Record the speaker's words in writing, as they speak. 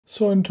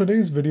So in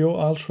today's video,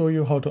 I'll show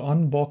you how to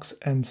unbox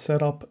and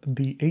set up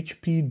the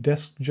HP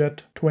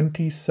DeskJet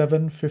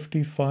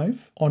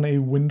 2755 on a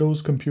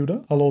Windows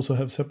computer. I'll also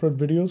have separate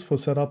videos for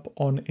setup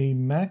on a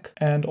Mac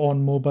and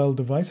on mobile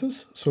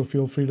devices, so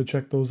feel free to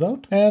check those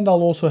out. And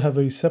I'll also have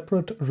a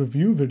separate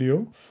review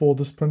video for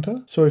this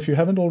printer. So if you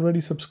haven't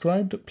already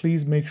subscribed,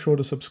 please make sure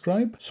to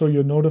subscribe so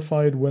you're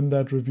notified when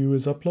that review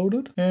is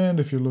uploaded. And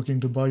if you're looking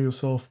to buy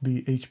yourself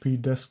the HP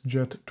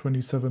DeskJet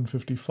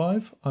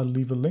 2755, I'll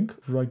leave a link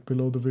right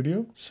below the video.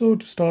 So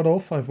to start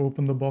off, I've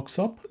opened the box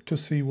up to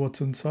see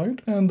what's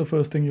inside, and the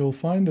first thing you'll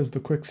find is the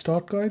quick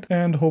start guide,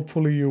 and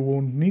hopefully you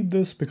won't need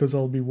this because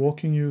I'll be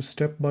walking you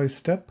step by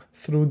step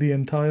through the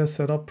entire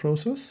setup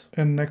process.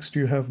 And next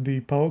you have the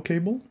power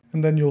cable,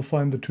 and then you'll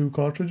find the 2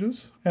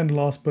 cartridges, and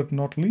last but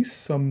not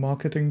least, some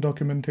marketing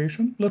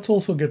documentation. Let's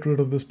also get rid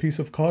of this piece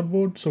of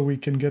cardboard so we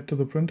can get to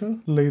the printer,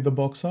 lay the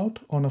box out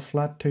on a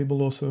flat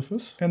table or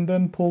surface, and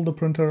then pull the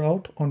printer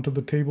out onto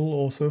the table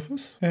or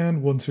surface.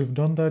 And once you've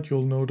done that,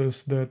 you'll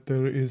notice that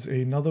there is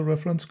another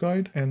reference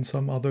guide and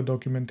some other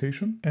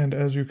documentation. And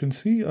as you can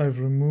see, I've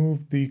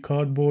removed the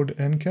cardboard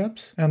end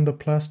caps and the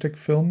plastic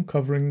film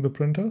covering the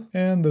printer,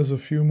 and there's a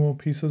few more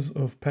pieces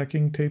of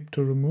packing tape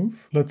to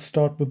remove. Let's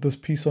start with this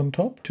piece on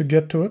top. To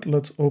get to it,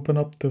 let's open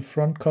up the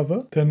front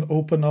cover, then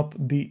open up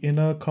the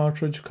inner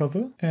cartridge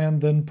cover,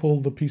 and then pull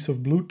the piece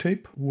of blue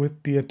tape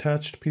with the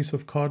attached piece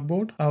of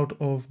cardboard out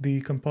of the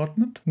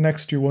compartment.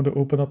 Next, you want to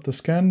open up the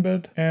scan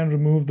bed and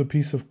remove the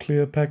piece of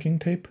clear packing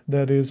tape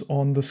that is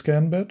on the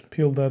scan bed.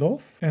 Peel that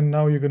off, and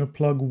now you're going to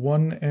plug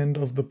one end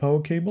of the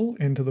power cable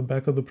into the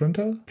back of the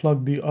printer,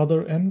 plug the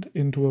other end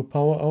into a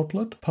power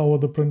outlet, power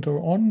the printer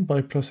on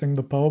by pressing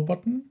the power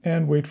button,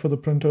 and wait for the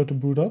printer to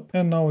boot up.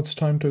 And now it's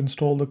time to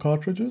install the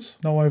cartridges.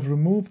 Now I've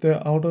removed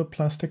their outer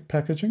plastic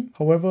packaging.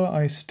 However,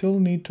 I still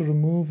need to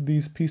remove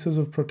these pieces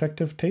of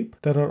protective tape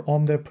that are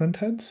on their print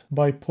heads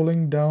by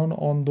pulling down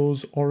on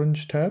those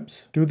orange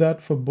tabs. Do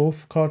that for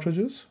both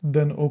cartridges.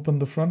 Then open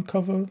the front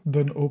cover,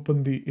 then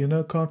open the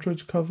inner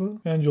cartridge cover,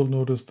 and you'll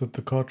notice that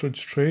the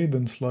cartridge tray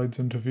then slides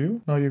into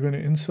view. Now you're going to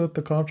insert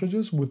the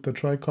cartridges with the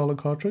tricolor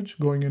cartridge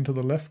going into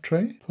the left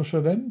tray. Push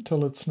it in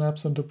till it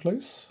snaps into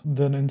place.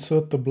 Then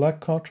insert the black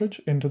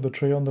cartridge into the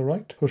tray on the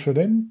right. Push it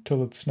in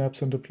till it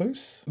snaps into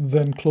place.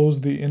 Then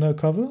close the inner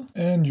cover,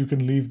 and you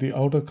can leave the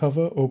outer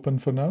cover open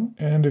for now.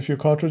 And if your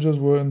cartridges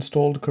were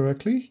installed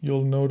correctly,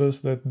 you'll notice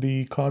that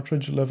the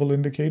cartridge level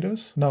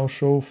indicators now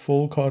show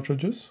full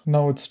cartridges.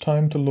 Now it's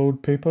time to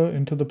load paper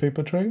into the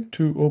paper tray.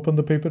 To open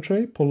the paper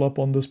tray, pull up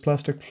on this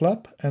plastic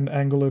flap and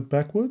angle it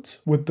backwards.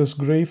 With this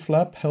gray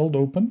flap held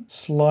open,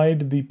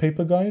 slide the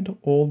paper guide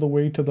all the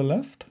way to the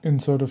left.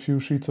 Insert a few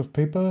sheets of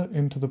paper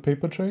into the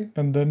paper tray,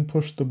 and then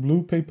push the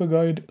blue paper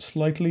guide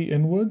slightly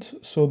inwards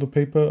so the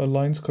paper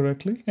aligns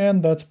correctly.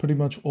 And that's pretty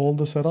much all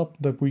the setup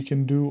that we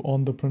can do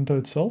on the printer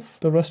itself.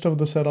 The rest of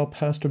the setup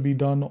has to be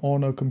done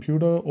on a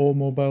computer or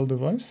mobile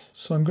device.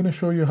 So I'm going to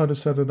show you how to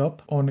set it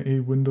up on a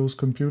Windows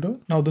computer.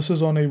 Now this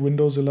is on a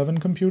Windows 11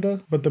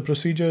 computer, but the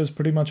procedure is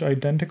pretty much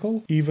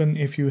identical even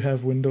if you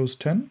have Windows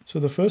 10. So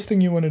the first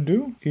thing you want to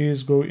do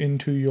is go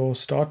into your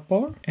start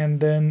bar, and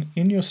then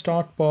in your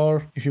start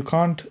bar, if you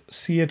can't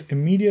see it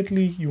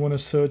immediately, you want to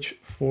search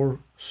for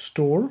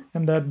Store,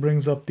 and that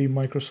brings up the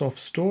Microsoft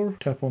Store.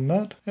 Tap on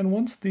that, and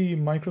once the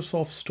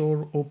Microsoft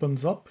Store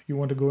opens up, you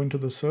want to go into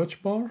the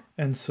search bar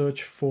and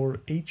search for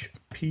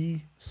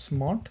HP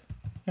Smart,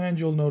 and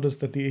you'll notice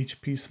that the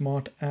HP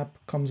Smart app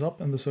comes up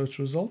in the search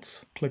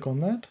results. Click on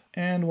that,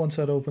 and once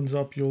that opens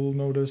up, you'll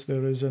notice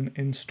there is an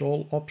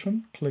install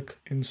option. Click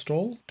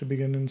Install to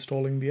begin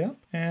installing the app,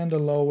 and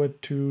allow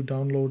it to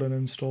download and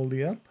install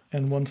the app.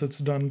 And once it's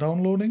done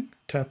downloading,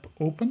 tap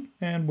Open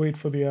and wait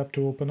for the app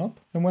to open up.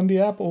 And when the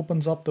app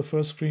opens up, the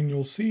first screen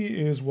you'll see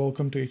is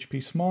Welcome to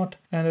HP Smart,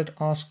 and it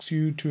asks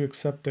you to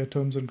accept their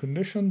terms and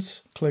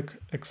conditions. Click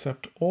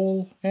Accept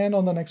All, and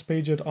on the next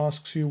page it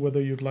asks you whether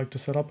you'd like to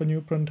set up a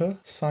new printer,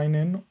 sign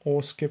in,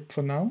 or skip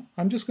for now.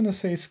 I'm just going to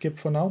say skip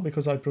for now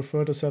because I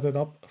prefer to set it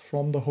up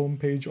from the home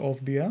page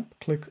of the app.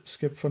 Click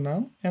Skip for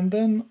now, and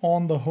then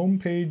on the home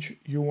page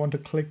you want to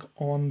click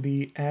on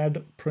the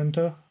Add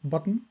Printer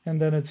button,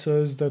 and then it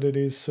says that it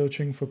is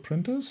searching for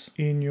printers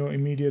in your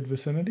immediate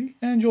vicinity,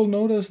 and you'll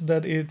notice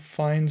that it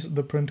finds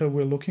the printer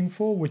we're looking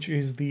for, which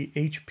is the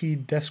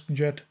HP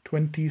DeskJet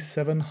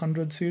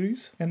 2700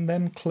 series, and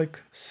then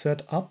click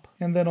Set Up,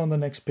 and then on the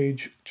next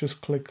page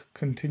just click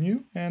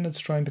Continue, and it's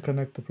trying to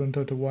connect the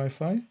printer to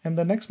Wi-Fi. And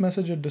the next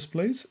message it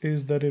displays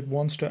is that it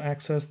wants to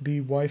access the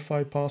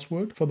Wi-Fi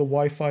password for the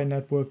Wi-Fi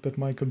network that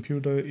my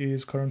computer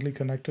is currently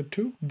connected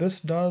to.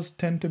 This does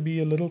tend to be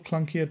a little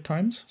clunky at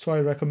times, so I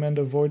recommend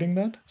avoiding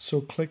that.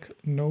 So click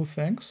No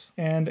Thanks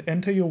and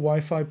enter your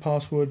Wi-Fi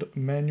password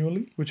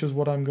manually, which is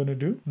what I'm going to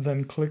do.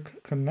 Then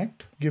click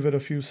Connect. Give it a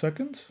few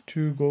seconds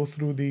to go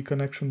through the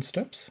connection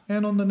steps.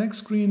 And on the next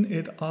screen,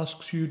 it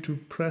asks you to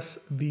press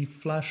the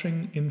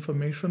flashing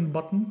information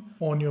button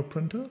on your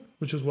printer.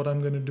 which is what I'm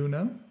going to do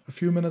now. A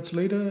few minutes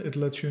later, it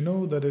lets you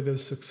know that it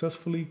has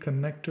successfully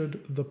connected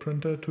the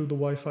printer to the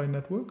Wi-Fi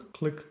network.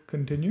 Click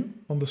Continue.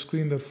 On the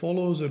screen that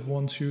follows, it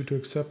wants you to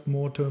accept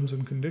more terms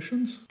and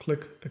conditions.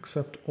 Click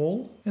Accept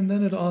All. And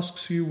then it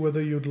asks you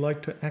whether you'd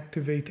like to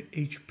activate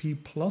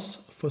HP Plus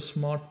for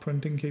smart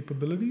printing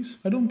capabilities.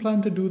 I don't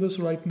plan to do this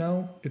right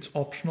now. It's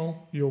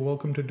optional. You're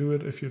welcome to do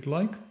it if you'd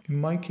like. In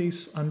my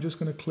case, I'm just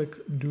going to click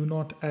Do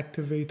Not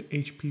Activate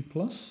HP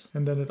Plus.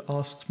 And then it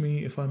asks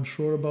me if I'm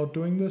sure about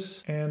doing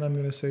this. And I'm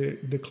going to say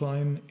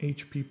Decline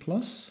HP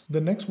Plus.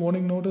 The next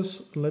warning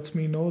notice lets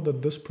me know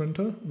that this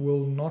printer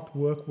will not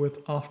work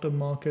with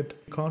aftermarket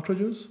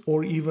cartridges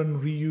or even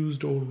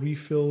reused or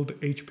refilled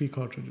HP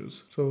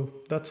cartridges. So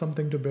that's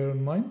something to bear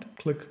in mind.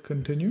 Click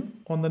Continue.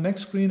 On the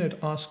next screen, it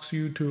asks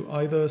you to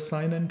either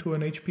sign into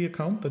an HP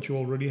account that you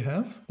already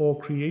have or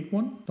create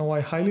one. Now,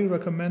 I highly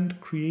recommend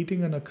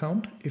creating an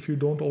account if you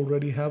don't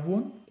already have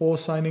one, or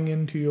signing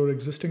into your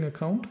existing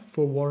account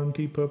for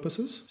warranty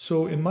purposes.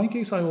 So in my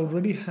case, I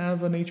already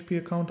have an HP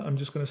account. I'm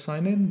just going to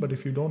sign in, but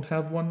if you don't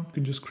have one, you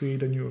can just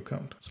create a new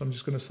account. So I'm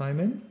just going to sign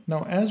in.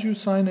 Now, as you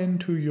sign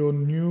into your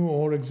new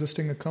or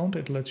existing account,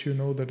 it lets you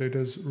know that it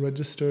has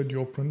registered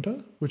your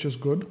printer, which is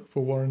good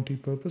for warranty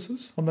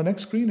purposes. On the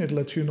next screen, it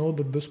lets you know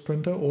that this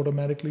printer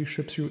automatically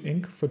ships you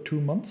ink for 2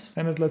 months.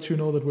 And it lets you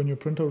know that when your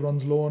printer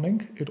runs low on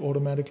ink, it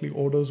automatically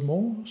orders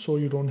more, so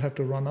you don't have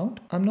to run out.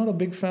 I'm not a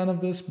big fan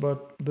of this,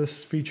 but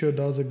this feature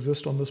does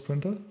exist on this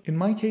printer. In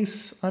my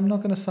case, I'm not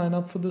going to sign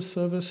up for this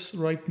service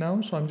right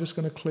now, so I'm just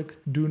going to click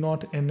Do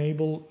Not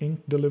Enable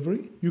Ink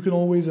Delivery. You can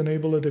always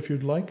enable it if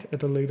you'd like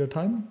at a later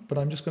time, but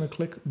I'm just going to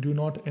click Do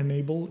Not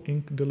Enable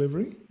Ink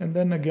Delivery. And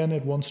then again,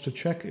 it wants to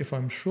check if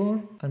I'm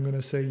sure. I'm going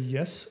to say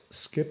yes,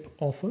 skip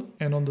offer.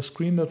 And on the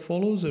screen that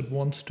follows, it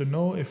wants to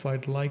know if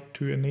I'd like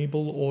to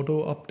enable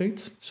auto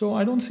updates. So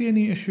I don't see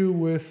any issue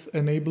with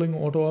enabling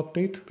auto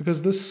update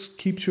because this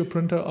keeps your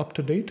printer up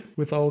to date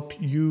without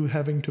you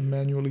having to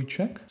manually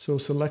check. So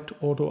select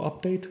auto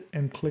update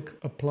and click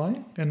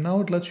apply. And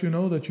now it lets you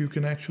know that you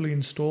can actually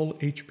install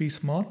HP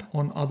Smart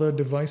on other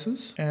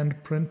devices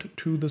and print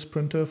to this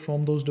printer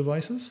from those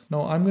devices.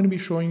 Now I'm going to be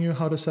showing you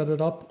how to set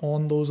it up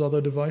on those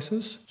other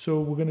devices. So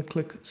we're going to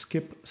click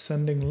skip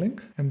sending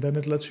link, and then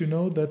it lets you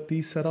know that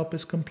the setup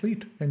is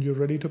complete and you're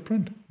ready to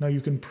print. Now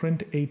you can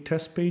print a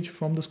test page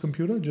from this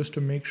computer just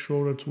to make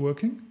sure it's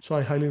working. So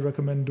I highly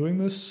recommend doing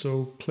this.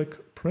 So click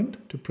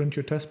Print to print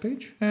your test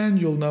page, and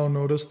you'll now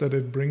notice that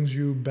it brings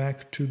you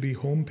back to the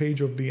home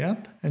page of the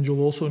app. And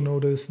you'll also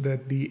notice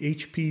that the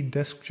HP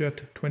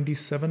DeskJet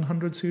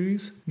 2700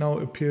 series now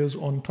appears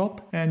on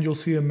top, and you'll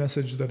see a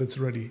message that it's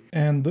ready.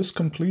 And this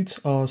completes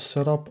our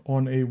setup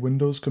on a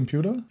Windows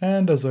computer.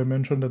 And as I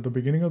mentioned at the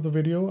beginning of the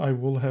video, I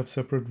will have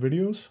separate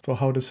videos for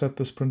how to set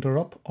this printer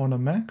up on a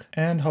Mac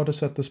and how to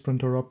set this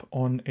printer up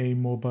on a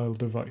mobile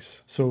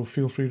device. So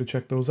feel free to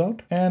check those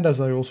out. And as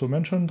I also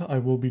mentioned, I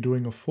will be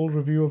doing a full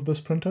review of this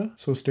printer,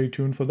 so stay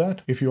tuned for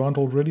that. If you aren't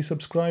already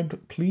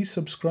subscribed, please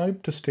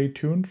subscribe to stay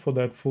tuned for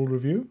that full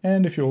review.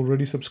 And if you're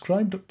already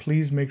subscribed,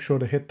 please make sure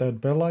to hit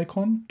that bell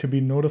icon to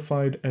be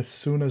notified as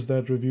soon as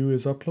that review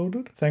is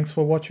uploaded. Thanks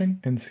for watching,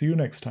 and see you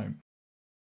next time.